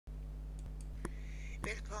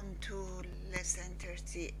Welcome to lesson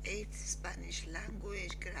 38 Spanish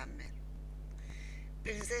language grammar.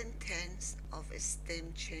 Present tense of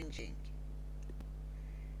stem changing.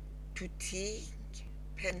 To think,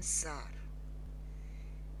 pensar.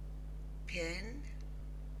 Pen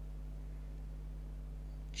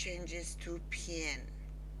changes to pien.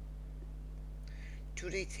 To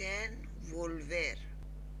return, volver.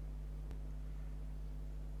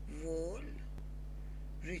 Vol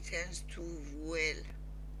returns to well.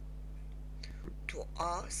 To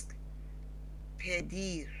ask,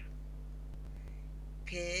 pedir.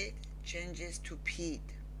 Ped changes to pid.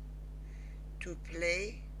 To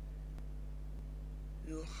play,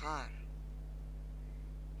 yujar.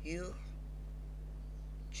 Yuj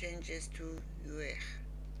changes to yuej.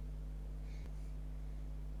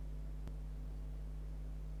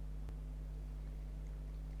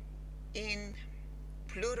 In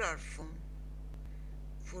plural form,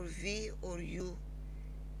 for we or you,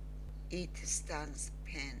 it stands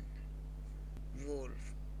pen,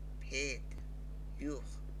 wolf, ped, yuj.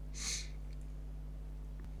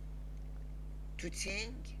 To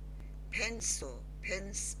think, pienso,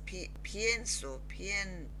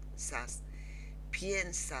 piensas,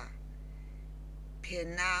 piensa,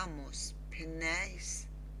 penamos, penáis,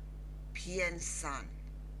 piensan.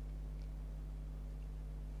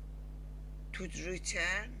 To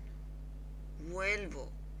return, vuelvo,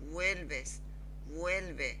 vuelves,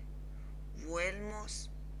 vuelve, vuelmos,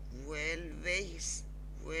 vuelvéis,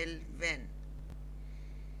 vuelven.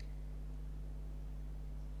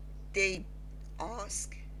 They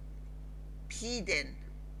ask, piden.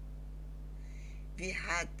 We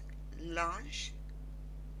had lunch,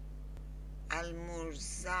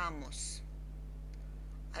 almorzamos.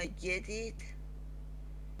 I get it,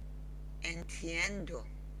 entiendo.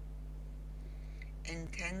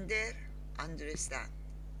 Entender, understand.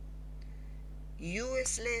 You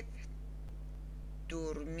sleep,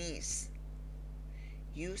 dormís.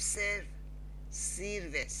 You serve,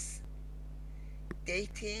 sirves. They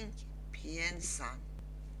think, piensan.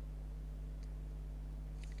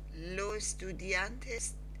 Los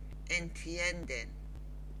estudiantes entienden.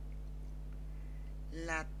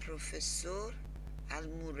 La profesor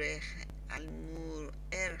almuerza.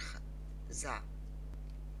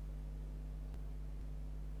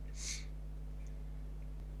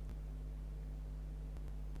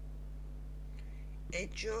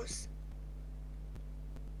 Ellos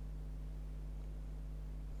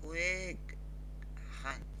juegan.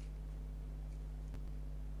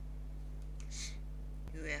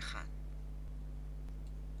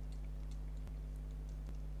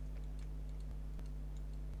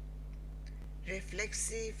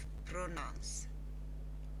 Reflexive pronouns.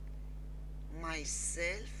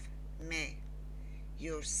 Myself, me.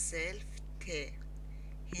 Yourself, te.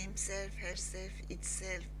 Himself, herself,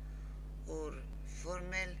 itself, or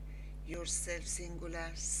formal yourself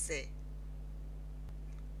singular, se.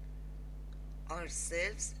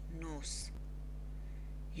 Ourselves, nos.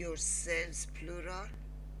 Yourselves plural,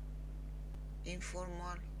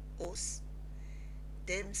 informal, os.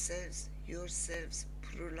 Themselves, yourselves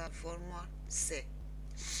plural, formal, se.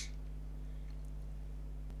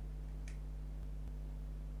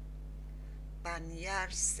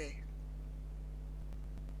 Bañarse,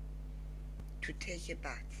 to take a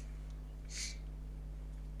bath.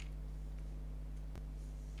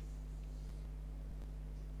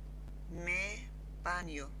 Me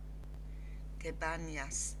baño, te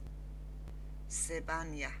bañas, se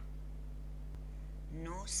baña.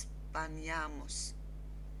 Nos bañamos,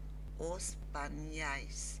 os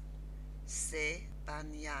bañáis, se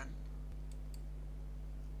bañan.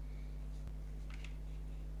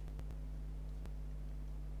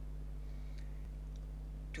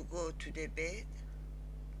 To go to the bed,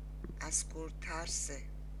 acostarse.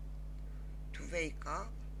 To wake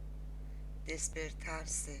up,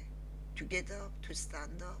 despertarse. To get up, to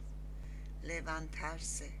stand up,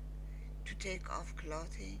 levantarse. To take off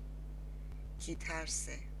clothing,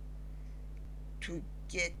 quitarse. To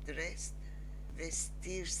get dressed,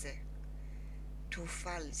 vestirse. To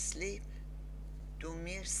fall asleep,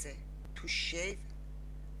 dormirse. To shave,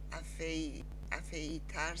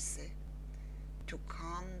 afeitarse. To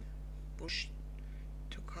comb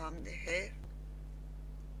the hair,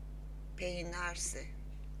 peinarse.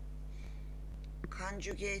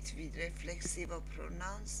 Conjugate with reflexive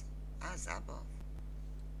pronouns as above.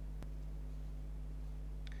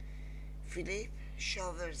 Philip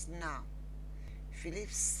showers now. Philip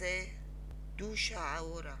se ducha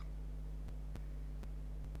ahora.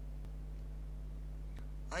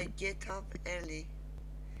 I get up early.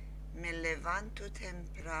 Me levanto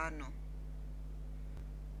temprano.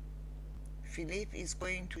 Philip is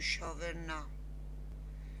going to shower now.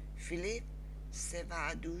 Philip se va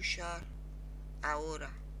a duchar ahora.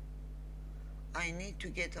 I need to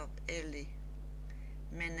get up early.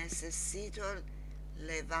 Me necesito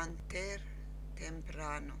levantar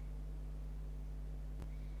temprano.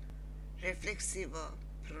 Reflexive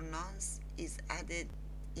pronouns is added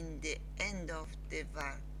in the end of the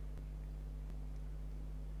verb.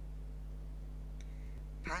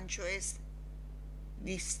 Pancho es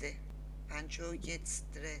viste. Pancho gets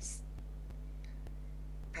dressed.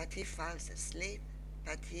 Patty falls asleep.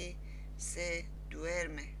 Patty se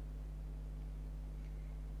duerme.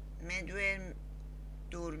 Me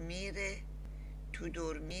dormire. Tu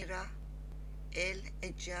dormirá. Él,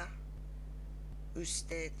 ella,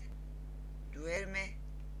 usted duerme.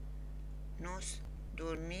 Nos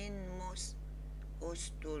dormimos.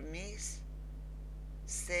 Os dormís.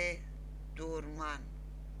 Se duerman.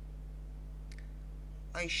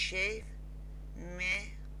 I shave.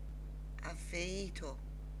 Me afeito.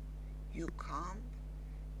 You comb.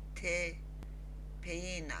 Te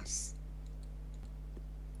peinas.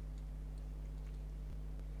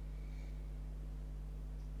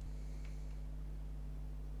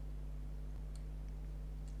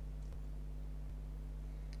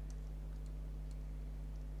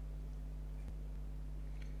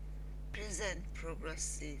 Present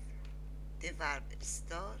progressive. The verb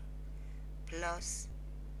estar plus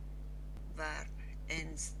verb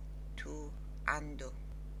ends to ando.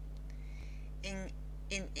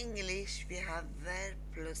 In English, we have verb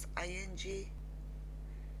plus ing,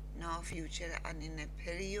 now future, and in a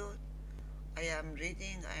period. I am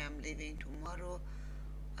reading, I am leaving tomorrow,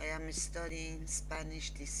 I am studying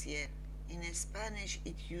Spanish this year. In Spanish,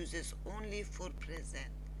 it uses only for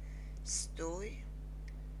present. Estoy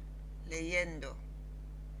leyendo.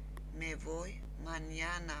 Me voy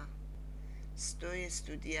mañana. Estoy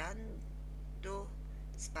estudiando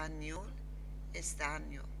español este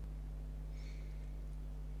año.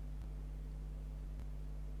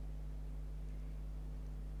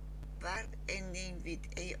 Verb ending with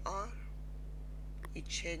AR, it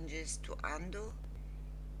changes to ando.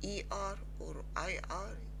 ER or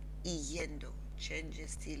IR, yendo,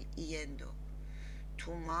 changes till yendo.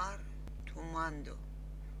 Tomar, tomando.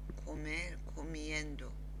 Comer,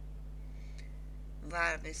 comiendo.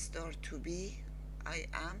 Verb start to be, I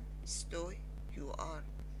am, estoy, you are,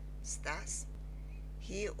 estás,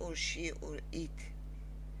 he or she or it,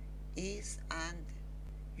 is, and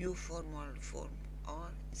you formal form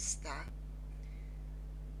are, está,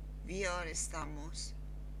 we are, estamos,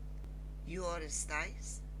 you are,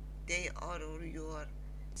 estáis, they are or you are,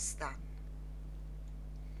 están.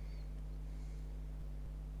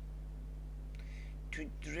 To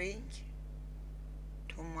drink,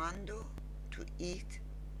 tomando, to eat,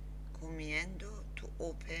 comiendo, to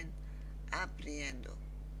open, abriendo.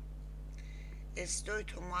 Estoy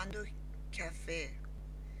tomando café.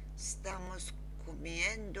 Estamos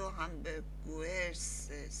comiendo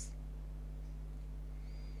hamburguesas.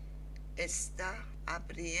 Está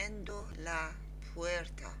abriendo la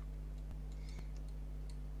puerta.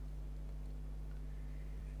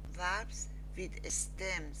 Verbs with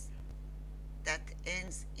stems that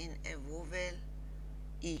ends in a vowel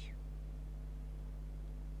I.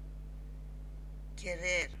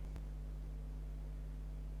 Querer,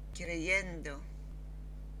 creyendo,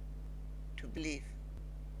 to believe.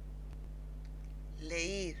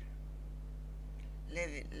 Leer,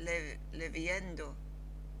 leyendo,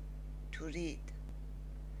 to read.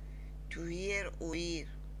 To hear, oír,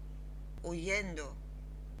 oyendo.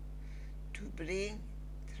 To bring,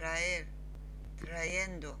 traer,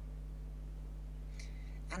 trayendo.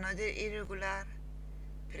 Another irregular,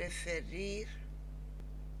 preferir,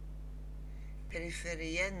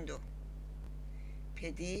 prefiriendo,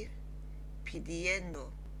 pedir,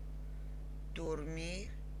 pidiendo, dormir,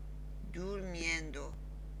 durmiendo.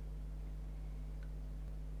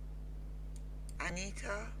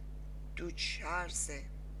 Anita, ducharse.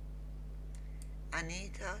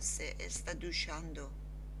 Anita se está duchando.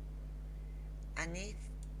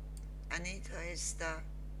 Anita está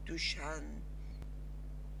duchándose.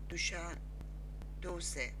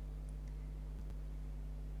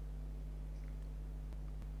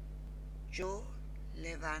 Yo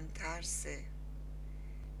levantarse.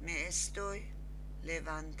 Me estoy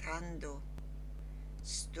levantando.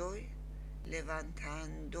 Estoy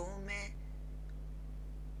levantándome.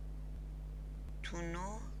 Tú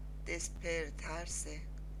no despertarse.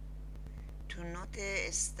 Tú no te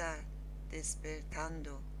estás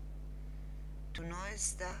despertando. Tú no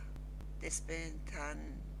estás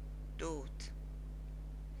despertando.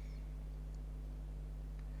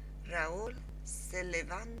 Raúl se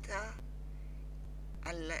levanta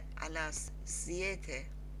a las 7.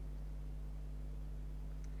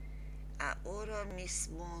 Ahora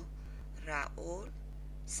mismo Raúl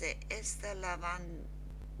se está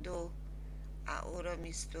lavando. Ahora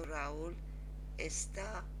mismo Raúl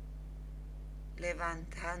está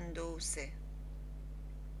levantándose.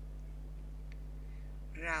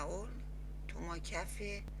 Raúl toma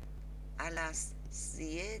café a las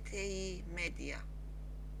 7:30.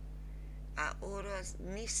 Ahora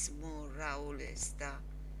mismo Raúl está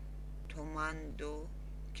tomando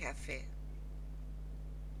café.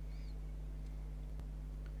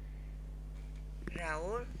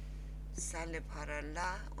 Raúl sale para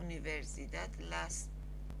la universidad a las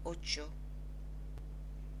 8.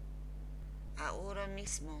 Ahora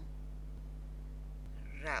mismo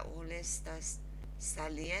Raúl está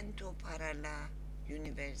saliendo para la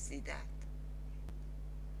universidad.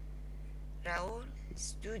 Raúl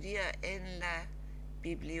estudia en la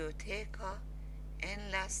biblioteca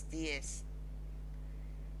en las 10.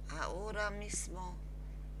 Ahora mismo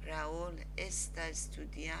Raúl está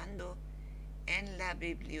estudiando en la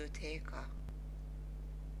biblioteca.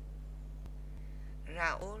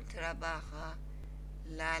 Raúl trabaja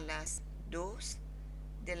a las 2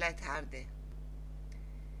 de la tarde.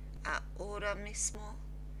 Ahora mismo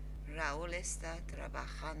Raúl está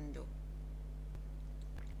trabajando.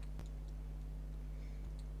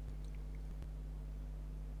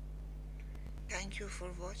 Thank you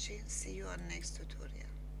for watching. See you on next tutorial.